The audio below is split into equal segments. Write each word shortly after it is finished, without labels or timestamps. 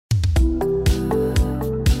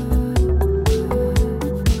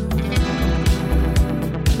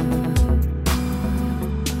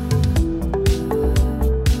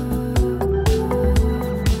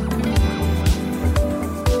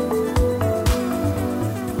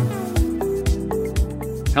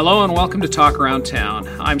Hello and welcome to Talk Around Town.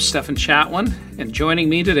 I'm Stefan Chatwin, and joining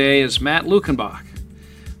me today is Matt Luckenbach.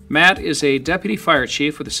 Matt is a deputy fire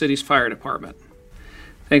chief with the city's fire department.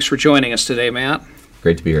 Thanks for joining us today, Matt.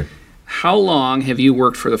 Great to be here. How long have you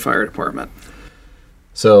worked for the fire department?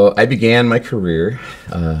 So I began my career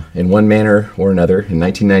in one manner or another in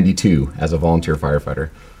 1992 as a volunteer firefighter.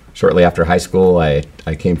 Shortly after high school, I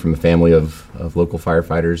came from a family of local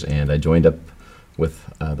firefighters, and I joined up with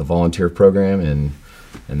the volunteer program, and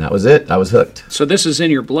that was it. I was hooked. So this is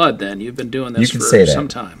in your blood then? You've been doing this for some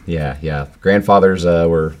time. Yeah. Grandfathers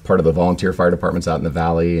were part of the volunteer fire departments out in the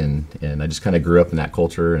valley, and I just kind of grew up in that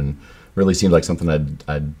culture, and really seemed like something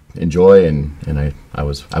I'd enjoy, and I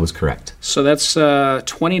was correct. So that's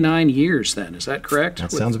 29 years then, is that correct?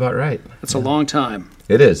 That sounds about right. That's a long time.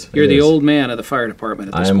 It is. You're the old man of the fire department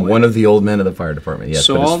at this point. I am one of the old men of the fire department, yes.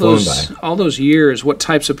 So all those years, what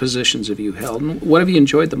types of positions have you held, and what have you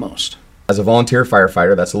enjoyed the most? As a volunteer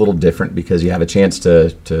firefighter, that's a little different because you have a chance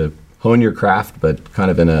to hone your craft, but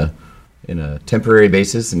kind of in a temporary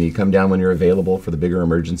basis, and you come down when you're available for the bigger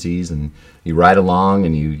emergencies, and you ride along,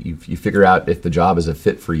 and you figure out if the job is a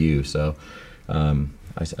fit for you. So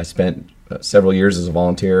I spent several years as a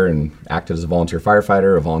volunteer and acted as a volunteer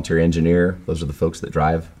firefighter, a volunteer engineer. Those are the folks that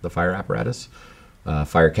drive the fire apparatus.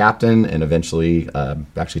 Fire captain, and eventually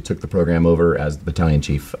actually took the program over as the battalion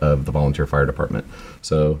chief of the volunteer fire department.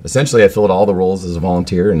 So essentially I filled all the roles as a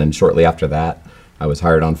volunteer, and then shortly after that I was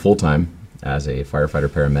hired on full-time as a firefighter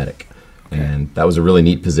paramedic. Okay. And that was a really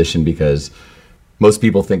neat position because most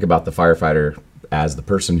people think about the firefighter as the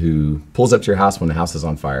person who pulls up to your house when the house is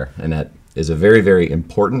on fire, and that is a very, very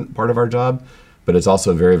important part of our job, but it's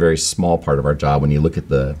also a very, very small part of our job when you look at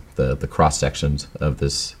the cross sections of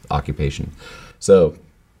this occupation. So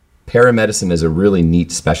paramedicine is a really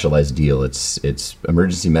neat specialized deal. It's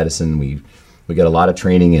emergency medicine. We get a lot of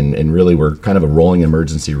training, and really we're kind of a rolling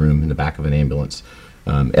emergency room in the back of an ambulance.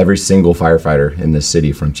 Every single firefighter in this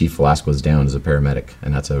city from Chief Velasquez down is a paramedic,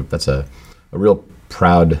 and that's a real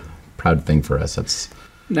proud thing for us.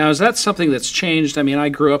 Now, is that something that's changed? I mean, I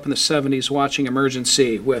grew up in the 70s watching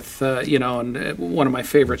Emergency with, and one of my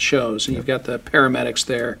favorite shows. And You've got the paramedics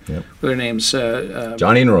there. Yep. Their names?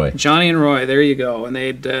 Johnny and Roy. Johnny and Roy, there you go. And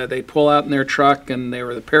they'd pull out in their truck, and they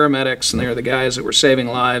were the paramedics, and they were the guys that were saving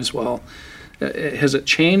lives. Well, has it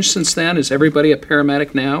changed since then? Is everybody a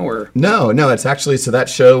paramedic now? Or No, it's actually, so that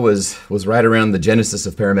show was right around the genesis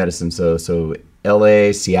of paramedicine. So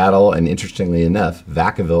L.A., Seattle, and interestingly enough,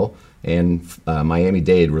 Vacaville and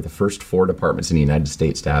Miami-Dade were the first 4 departments in the United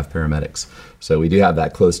States to have paramedics. So we do have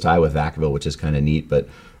that close tie with Vacaville, which is kind of neat. But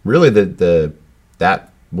really,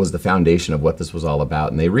 that was the foundation of what this was all about.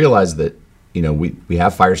 And they realized that we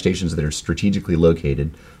have fire stations that are strategically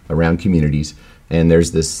located around communities, and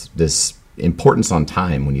there's this importance on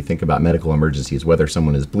time when you think about medical emergencies, whether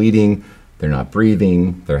someone is bleeding, they're not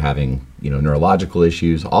breathing, they're having neurological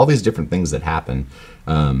issues, all these different things that happen.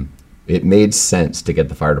 It made sense to get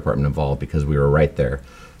the fire department involved because we were right there.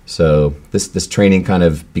 So this training kind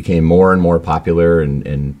of became more and more popular,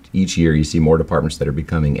 and each year you see more departments that are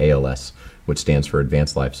becoming ALS, which stands for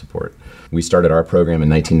Advanced Life Support. We started our program in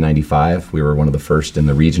 1995. We were one of the first in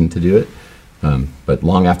the region to do it, but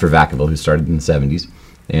long after Vacaville, who started in the 70s.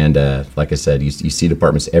 And like I said, you see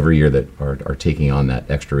departments every year that are taking on that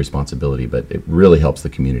extra responsibility, but it really helps the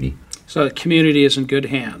community. So the community is in good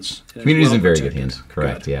hands. Community is in very good hands,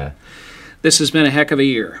 correct, good. Yeah. This has been a heck of a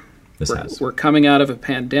year. We're coming out of a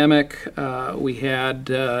pandemic. We had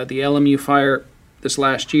the LMU fire this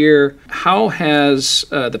last year. How has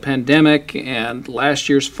the pandemic and last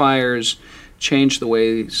year's fires changed the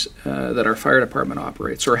ways that our fire department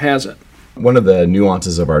operates, or has it? One of the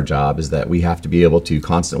nuances of our job is that we have to be able to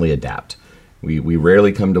constantly adapt. We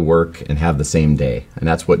rarely come to work and have the same day, and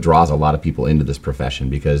that's what draws a lot of people into this profession,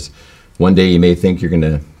 because one day you may think you're going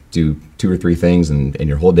to do 2 or 3 things, and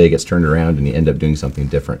your whole day gets turned around and you end up doing something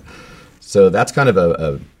different. So that's kind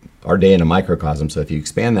of our day in a microcosm. So if you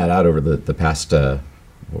expand that out over the past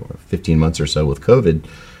 15 months or so with COVID,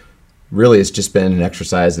 really it's just been an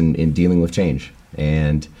exercise in dealing with change.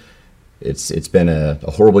 And it's been a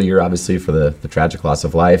horrible year, obviously, for the tragic loss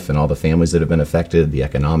of life and all the families that have been affected, the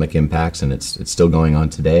economic impacts, and it's still going on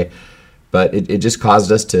today. But it just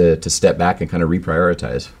caused us to step back and kind of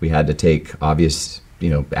reprioritize. We had to take obvious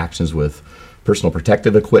actions with personal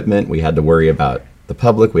protective equipment. We had to worry about the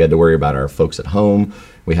public. We had to worry about our folks at home.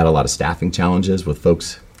 We had a lot of staffing challenges with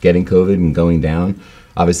folks getting COVID and going down.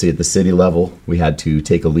 Obviously, at the city level, we had to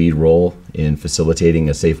take a lead role in facilitating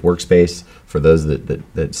a safe workspace for those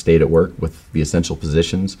that stayed at work with the essential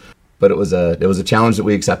positions. But it was a challenge that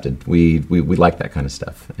we accepted. We liked that kind of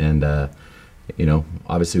stuff, and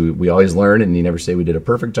Obviously we always learn, and you never say we did a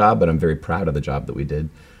perfect job, but I'm very proud of the job that we did.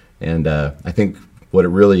 And I think what it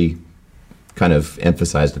really kind of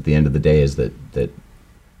emphasized at the end of the day is that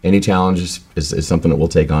any challenge is something that we'll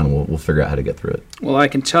take on, and we'll figure out how to get through it. Well, I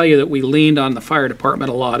can tell you that we leaned on the fire department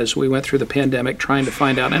a lot as we went through the pandemic, trying to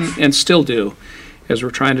find out, and still do, as we're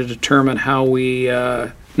trying to determine how we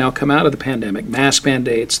now come out of the pandemic. Mask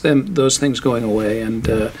mandates, those things going away, and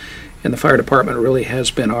the fire department really has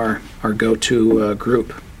been our go-to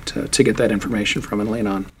group to get that information from and lean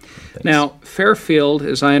on. Thanks. Now, Fairfield,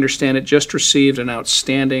 as I understand it, just received an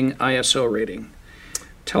outstanding ISO rating.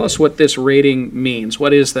 Tell us what this rating means.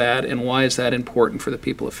 What is that, and why is that important for the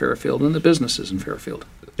people of Fairfield and the businesses in Fairfield?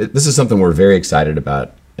 This is something we're very excited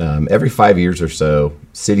about. Every 5 years or so,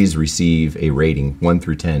 cities receive a rating, 1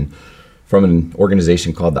 through 10, from an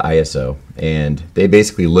organization called the ISO. And they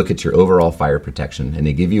basically look at your overall fire protection, and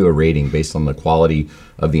they give you a rating based on the quality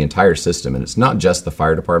of the entire system. And it's not just the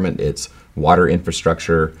fire department, it's water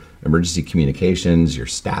infrastructure, emergency communications, your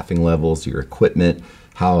staffing levels, your equipment,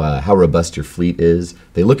 how robust your fleet is.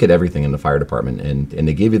 They look at everything in the fire department, and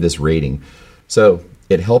they give you this rating. So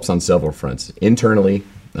it helps on several fronts. Internally,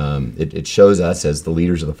 it shows us as the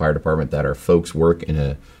leaders of the fire department that our folks work in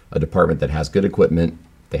a department that has good equipment,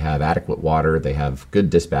 they have adequate water, they have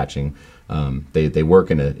good dispatching, they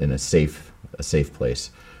work in a safe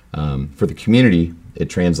place. For the community,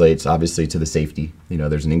 it translates obviously to the safety.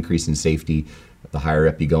 There's an increase in safety the higher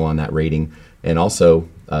up you go on that rating, and also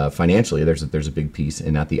financially, there's a big piece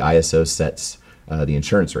in that the ISO sets the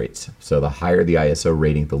insurance rates. So the higher the ISO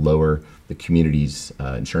rating, the lower the community's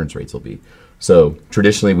insurance rates will be. So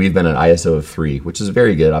traditionally, we've been an ISO of 3, which is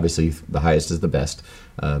very good. Obviously, the highest is the best,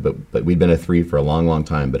 but we've been a 3 for a long, long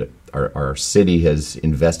time. But our city has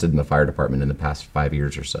invested in the fire department in the past 5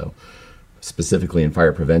 years or so, specifically in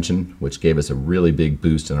fire prevention, which gave us a really big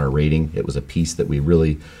boost in our rating. It was a piece that we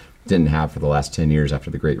really didn't have for the last 10 years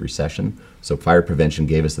after the Great Recession. So fire prevention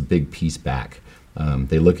gave us a big piece back.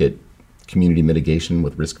 They look at community mitigation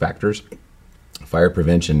with risk factors. Fire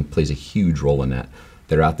prevention plays a huge role in that.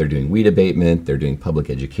 They're out there doing weed abatement, they're doing public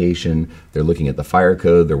education, they're looking at the fire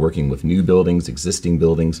code, they're working with new buildings, existing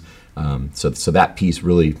buildings. So that piece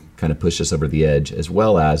really kind of pushed us over the edge, as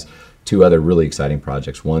well as 2 other really exciting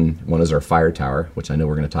projects. One is our fire tower, which I know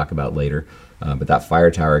we're going to talk about later. But that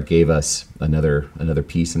fire tower gave us another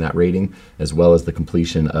piece in that rating, as well as the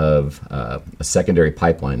completion of a secondary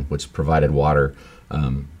pipeline, which provided water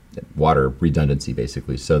redundancy,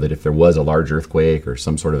 basically, so that if there was a large earthquake or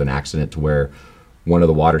some sort of an accident to where one of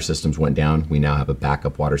the water systems went down, we now have a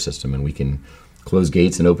backup water system, and we can close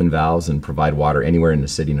gates and open valves and provide water anywhere in the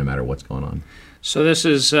city, no matter what's going on. So this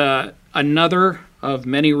is another of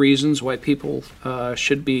many reasons why people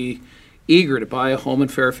should be eager to buy a home in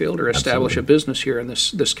Fairfield or establish a business here in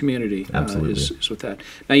this community. Absolutely. Is with that.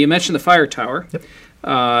 Now, you mentioned the fire tower. Yep.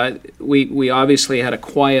 We obviously had a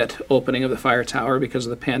quiet opening of the fire tower because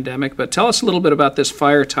of the pandemic, but tell us a little bit about this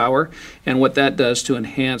fire tower and what that does to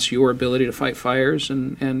enhance your ability to fight fires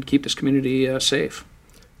and keep this community safe.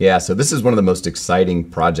 Yeah, so this is one of the most exciting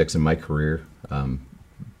projects in my career,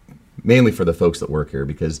 mainly for the folks that work here,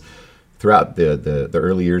 because throughout the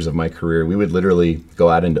early years of my career, we would literally go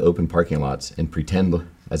out into open parking lots and pretend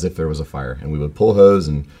as if there was a fire. And we would pull hose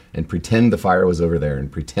and pretend the fire was over there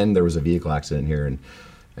and pretend there was a vehicle accident here.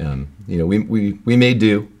 And we may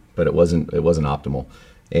do, but it wasn't optimal.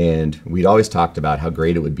 And we'd always talked about how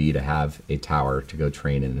great it would be to have a tower to go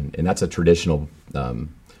train in. And that's a traditional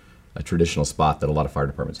spot that a lot of fire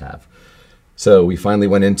departments have. So we finally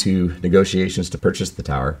went into negotiations to purchase the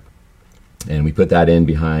tower. And we put that in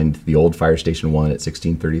behind the old Fire Station 1 at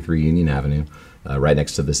 1633 Union Avenue, right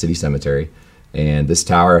next to the city cemetery. And this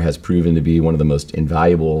tower has proven to be one of the most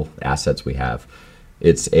invaluable assets we have.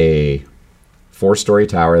 It's a 4-story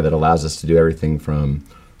tower that allows us to do everything from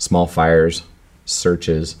small fires,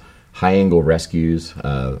 searches, high-angle rescues.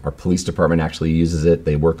 Our police department actually uses it.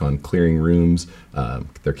 They work on clearing rooms.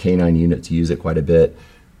 Their canine units use it quite a bit.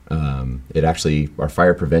 Our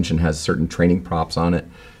fire prevention has certain training props on it.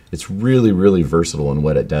 It's really, really versatile in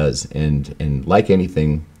what it does. And like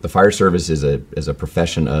anything, the fire service is a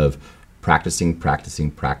profession of practicing.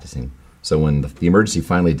 So when the emergency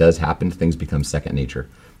finally does happen, things become second nature.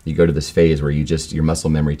 You go to this phase where your muscle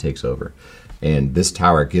memory takes over. And this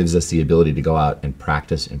tower gives us the ability to go out and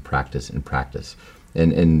practice. And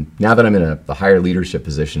now that I'm in a higher leadership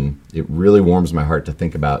position, it really warms my heart to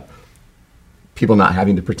think about people not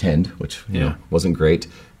having to pretend, which wasn't great,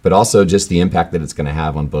 but also just the impact that it's going to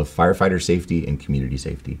have on both firefighter safety and community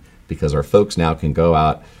safety, because our folks now can go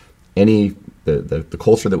out the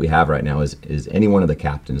culture that we have right now is any one of the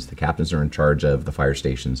captains are in charge of the fire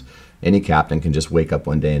stations. Any captain can just wake up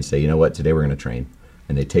one day and say, you know what, today we're going to train.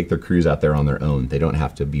 And they take their crews out there on their own. They don't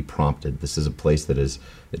have to be prompted. This is a place that it's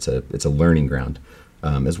a learning ground,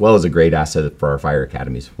 as well as a great asset for our fire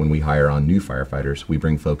academies. When we hire on new firefighters, we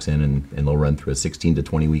bring folks in and they'll run through a 16 to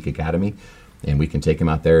 20 week academy, and we can take them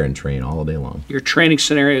out there and train all day long. Your training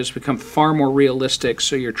scenarios become far more realistic,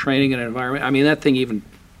 so you're training in an environment. I mean, that thing even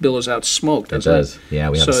billows out smoke, doesn't it? It does. Yeah,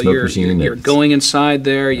 we have a smoke machine. You're going inside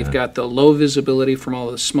there. You've got the low visibility from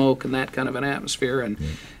all the smoke and that kind of an atmosphere, and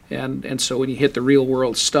so when you hit the real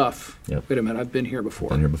world stuff, wait a minute, I've been here before.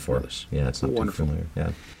 Yeah, it's not wonderful. Too familiar.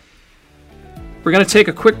 Yeah. We're going to take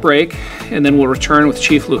a quick break, and then we'll return with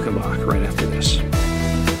Chief Luckenbach right after this.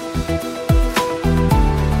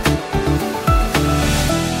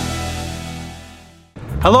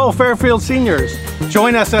 Hello, Fairfield seniors.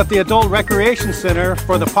 Join us at the Adult Recreation Center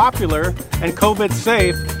for the popular and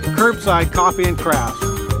COVID-safe curbside coffee and crafts.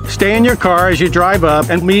 Stay in your car as you drive up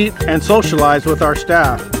and meet and socialize with our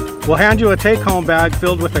staff. We'll hand you a take-home bag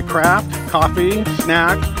filled with a craft, coffee,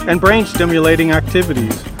 snack, and brain-stimulating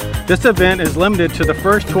activities. This event is limited to the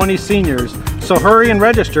first 20 seniors, so hurry and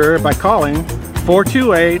register by calling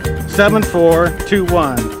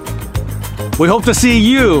 428-7421. We hope to see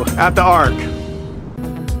you at the ARC.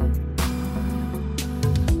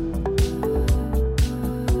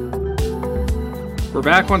 We're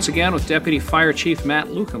back once again with Deputy Fire Chief Matt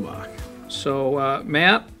Luckenbach. So,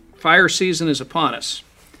 Matt, fire season is upon us.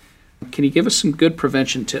 Can you give us some good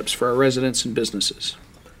prevention tips for our residents and businesses?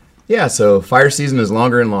 Yeah, so fire season is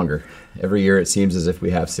longer and longer. Every year it seems as if we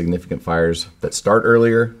have significant fires that start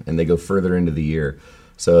earlier and they go further into the year.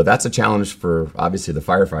 So that's a challenge for, obviously, the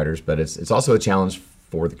firefighters, but it's also a challenge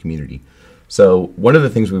for the community. So one of the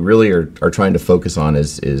things we really are trying to focus on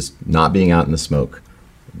is not being out in the smoke.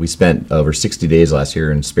 We spent over 60 days last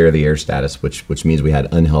year in spare the air status, which means we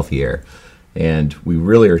had unhealthy air. And we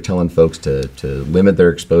really are telling folks to limit their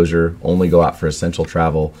exposure, only go out for essential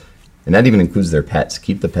travel, and that even includes their pets.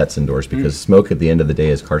 Keep the pets indoors because smoke at the end of the day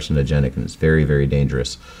is carcinogenic and it's very, very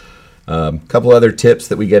dangerous. A couple other tips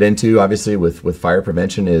that we get into, obviously, with fire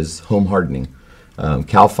prevention is home hardening.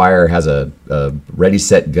 CAL FIRE has a Ready,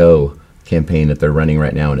 Set, Go campaign that they're running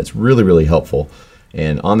right now, and it's really, really helpful.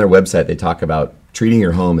 And on their website, they talk about treating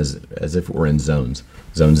your home as if it were in zones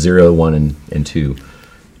 0, 1, and 2.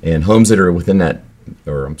 And homes that are within that,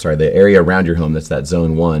 the area around your home that's that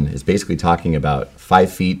zone 1 is basically talking about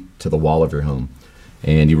 5 feet to the wall of your home.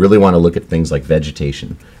 And you really want to look at things like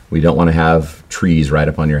vegetation. We don't want to have trees right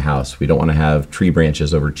up on your house. We don't want to have tree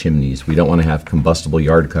branches over chimneys. We don't want to have combustible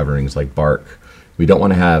yard coverings like bark. We don't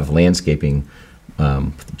want to have landscaping,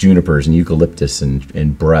 junipers and eucalyptus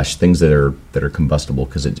and brush, things that are combustible,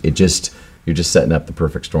 because you're just setting up the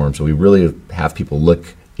perfect storm. So we really have people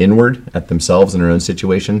look inward at themselves and their own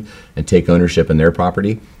situation and take ownership in their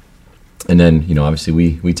property. And then, obviously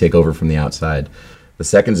we take over from the outside. The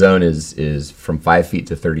second zone is from 5 feet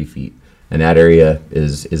to 30 feet. And that area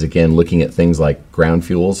is again looking at things like ground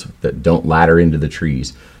fuels that don't ladder into the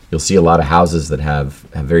trees. You'll see a lot of houses that have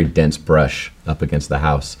very dense brush up against the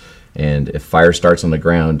house. And if fire starts on the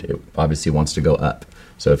ground, it obviously wants to go up.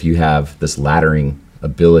 So if you have this laddering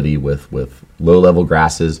ability with low-level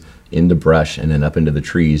grasses into brush and then up into the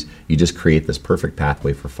trees, you just create this perfect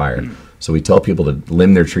pathway for fire. So we tell people to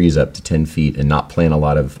limb their trees up to 10 feet and not plant a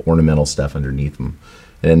lot of ornamental stuff underneath them.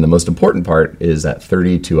 And then the most important part is at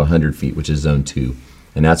 30 to 100 feet, which is zone 2.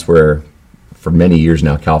 And that's where, for many years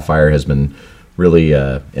now, CAL FIRE has been really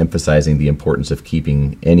emphasizing the importance of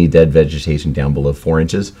keeping any dead vegetation down below 4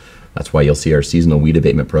 inches. That's why you'll see our seasonal weed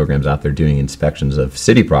abatement programs out there doing inspections of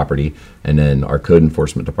city property, and then our code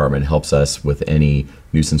enforcement department helps us with any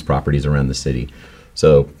nuisance properties around the city.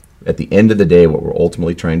 So at the end of the day, what we're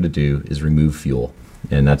ultimately trying to do is remove fuel.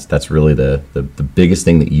 And that's really the biggest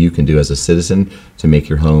thing that you can do as a citizen to make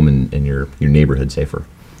your home and your neighborhood safer.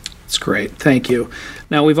 That's great. Thank you.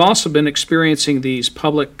 Now, we've also been experiencing these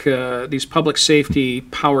public safety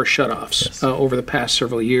power shutoffs over the past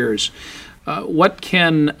several years. What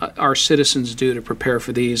can our citizens do to prepare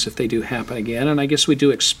for these if they do happen again? And I guess we do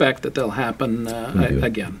expect that they'll happen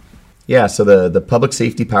again. Yeah, so the Public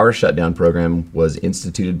Safety Power Shutdown Program was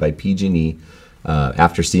instituted by PG&E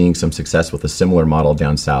after seeing some success with a similar model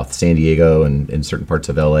down south. San Diego and in certain parts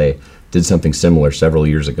of LA did something similar several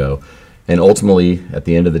years ago. And ultimately, at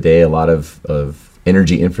the end of the day, a lot of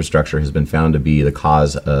energy infrastructure has been found to be the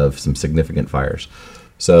cause of some significant fires.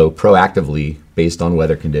 So proactively, based on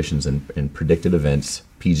weather conditions and predicted events,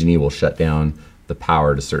 PG&E will shut down the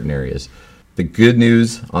power to certain areas. The good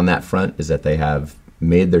news on that front is that they have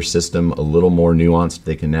made their system a little more nuanced.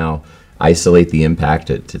 They can now isolate the impact.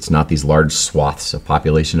 It's not these large swaths of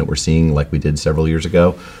population that we're seeing like we did several years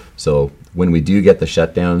ago. So when we do get the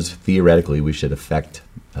shutdowns, theoretically, we should affect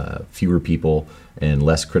fewer people and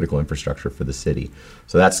less critical infrastructure for the city.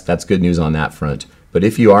 So that's good news on that front. But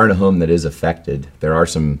if you are in a home that is affected, there are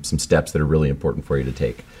some steps that are really important for you to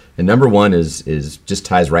take. And number one is just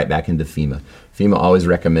ties right back into FEMA. FEMA always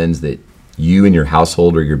recommends that you and your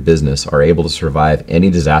household or your business are able to survive any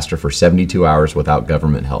disaster for 72 hours without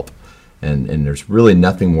government help. And there's really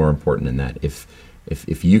nothing more important than that.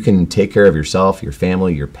 If you can take care of yourself, your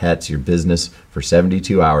family, your pets, your business for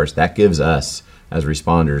 72 hours, that gives us as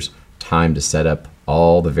responders time to set up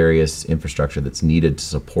all the various infrastructure that's needed to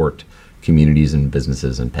support communities and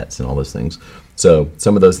businesses and pets and all those things. So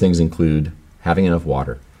some of those things include having enough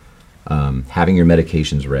water, having your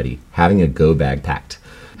medications ready, having a go bag packed,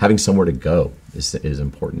 having somewhere to go is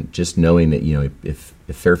important. Just knowing that, if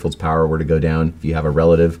Fairfield's power were to go down, if you have a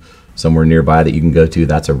relative somewhere nearby that you can go to,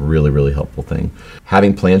 that's a really, really helpful thing.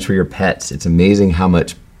 Having plans for your pets. It's amazing how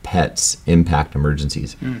much pets impact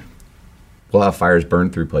emergencies. We'll have fires burn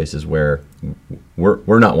through places where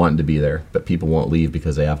we're not wanting to be there, but people won't leave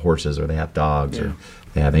because they have horses or they have dogs or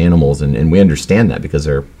they have animals, and we understand that because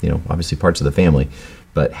they're obviously parts of the family.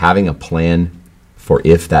 But having a plan for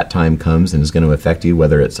if that time comes and is going to affect you,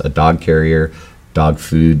 whether it's a dog carrier, dog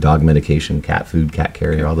food, dog medication, cat food, cat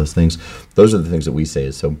carrier, all those things. Those are the things that we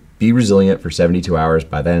say. So be resilient for 72 hours.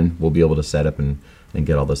 By then, we'll be able to set up and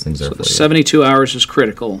get all those things there for you. 72 hours is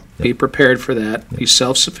critical. Yep. Be prepared for that. Yep. Be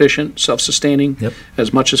self-sufficient, self-sustaining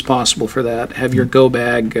as much as possible for that. Have your go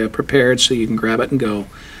bag prepared so you can grab it and go,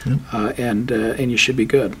 and you should be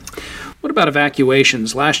good. What about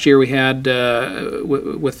evacuations? Last year we had,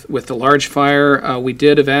 with the large fire, we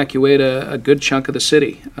did evacuate a good chunk of the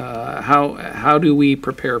city. How do we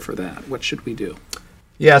prepare for that? What should we do?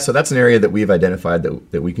 Yeah, so that's an area that we've identified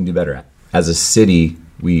that we can do better at. As a city,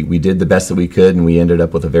 we did the best that we could, and we ended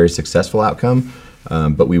up with a very successful outcome,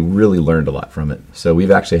 but we really learned a lot from it. So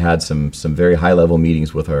we've actually had some very high-level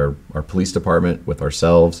meetings with our police department, with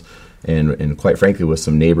ourselves, and quite frankly with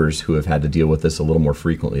some neighbors who have had to deal with this a little more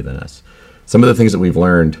frequently than us. Some of the things that we've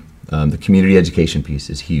learned, the community education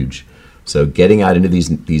piece is huge. So getting out into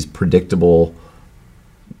these predictable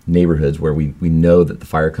neighborhoods where we know that the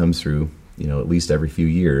fire comes through, at least every few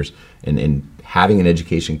years, and having an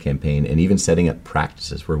education campaign and even setting up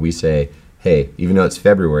practices where we say, hey, even though it's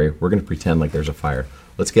February, we're going to pretend like there's a fire.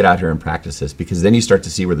 Let's get out here and practice this, because then you start to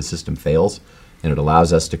see where the system fails, and it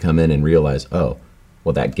allows us to come in and realize, oh,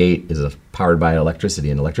 well, that gate is powered by electricity,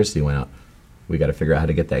 and electricity went out. We got to figure out how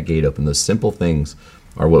to get that gate open. Those simple things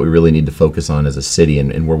are what we really need to focus on as a city,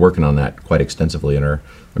 and we're working on that quite extensively in our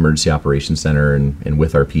Emergency Operations Center and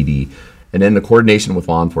with our PD. And then the coordination with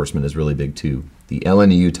law enforcement is really big too. The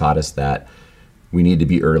LNEU taught us that we need to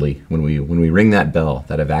be early. When we ring that bell,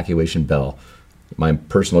 that evacuation bell, my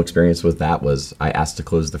personal experience with that was I asked to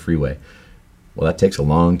close the freeway. Well, that takes a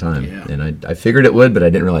long time, and I figured it would, but I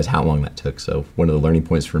didn't realize how long that took. So one of the learning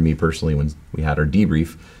points for me personally, when we had our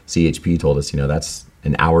debrief, CHP told us, that's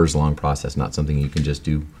an hours-long process, not something you can just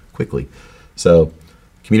do quickly. So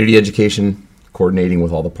community education, coordinating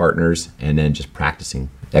with all the partners, and then just practicing,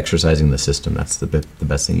 exercising the system. That's the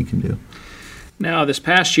best thing you can do. Now, this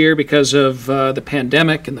past year, because of the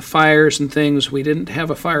pandemic and the fires and things, we didn't have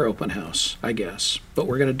a fire open house, I guess. But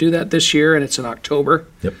we're going to do that this year, and it's in October.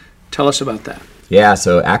 Yep. Tell us about that. Yeah,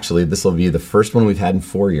 so actually this will be the first one we've had in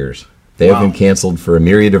 4 years. They have been canceled for a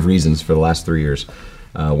myriad of reasons for the last 3 years.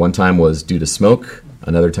 One time was due to smoke,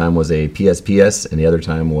 another time was a PSPS, and the other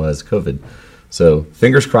time was COVID. So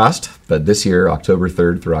fingers crossed, but this year, October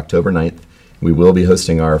 3rd through October 9th, we will be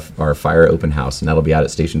hosting our fire open house, and that'll be out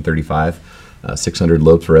at Station 35, 600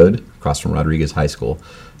 Lopes Road, across from Rodriguez High School.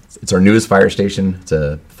 It's our newest fire station. It's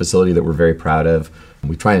a facility that we're very proud of.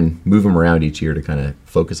 We try and move them around each year to kind of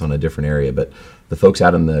focus on a different area, but the folks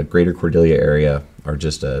out in the greater Cordelia area are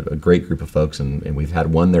just a great group of folks, and we've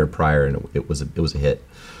had one there prior, and it was a hit.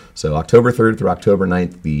 So October 3rd through October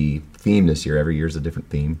 9th, the theme this year, every year is a different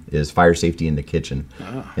theme, is fire safety in the kitchen.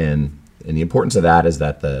 And the importance of that is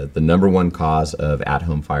that the number one cause of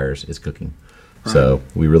at-home fires is cooking. Right. So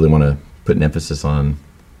we really want to put an emphasis on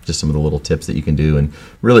just some of the little tips that you can do, and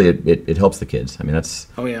really it helps the kids. I mean, that's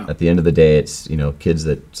at the end of the day, it's kids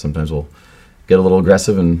that sometimes will get a little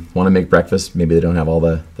aggressive and want to make breakfast. Maybe they don't have all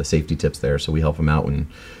the safety tips there, so we help them out, and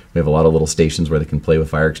we have a lot of little stations where they can play with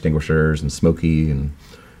fire extinguishers and smoky and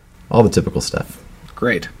all the typical stuff.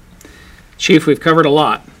 Great. Chief, we've covered a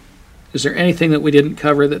lot. Is there anything that we didn't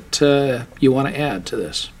cover that you want to add to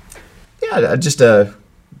this? Yeah, I just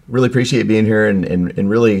really appreciate being here, and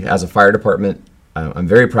really as a fire department, I'm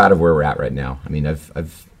very proud of where we're at right now. I mean,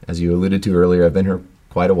 I've as you alluded to earlier, I've been here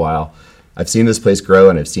quite a while. I've seen this place grow,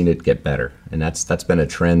 and I've seen it get better, and that's been a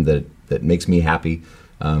trend that makes me happy.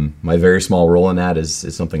 My very small role in that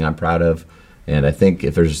is something I'm proud of, and I think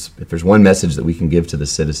if there's one message that we can give to the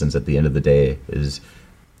citizens at the end of the day is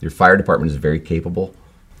your fire department is very capable.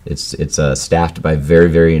 It's staffed by very,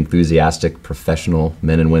 very enthusiastic, professional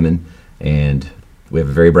men and women, and we have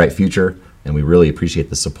a very bright future, and we really appreciate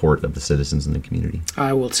the support of the citizens in the community.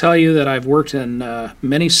 I will tell you that I've worked in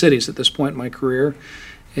many cities at this point in my career,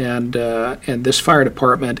 and this fire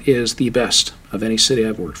department is the best of any city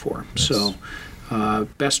I've worked for. That's so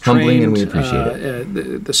best trained. Humbling, and we appreciate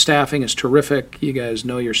it. The staffing is terrific. You guys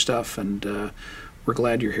know your stuff, and we're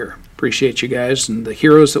glad you're here. Appreciate you guys and the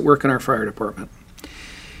heroes that work in our fire department.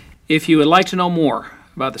 If you would like to know more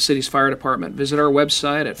about the city's fire department, visit our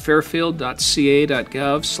website at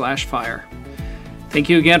fairfield.ca.gov/fire. Thank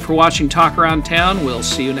you again for watching Talk Around Town. We'll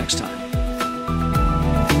see you next time.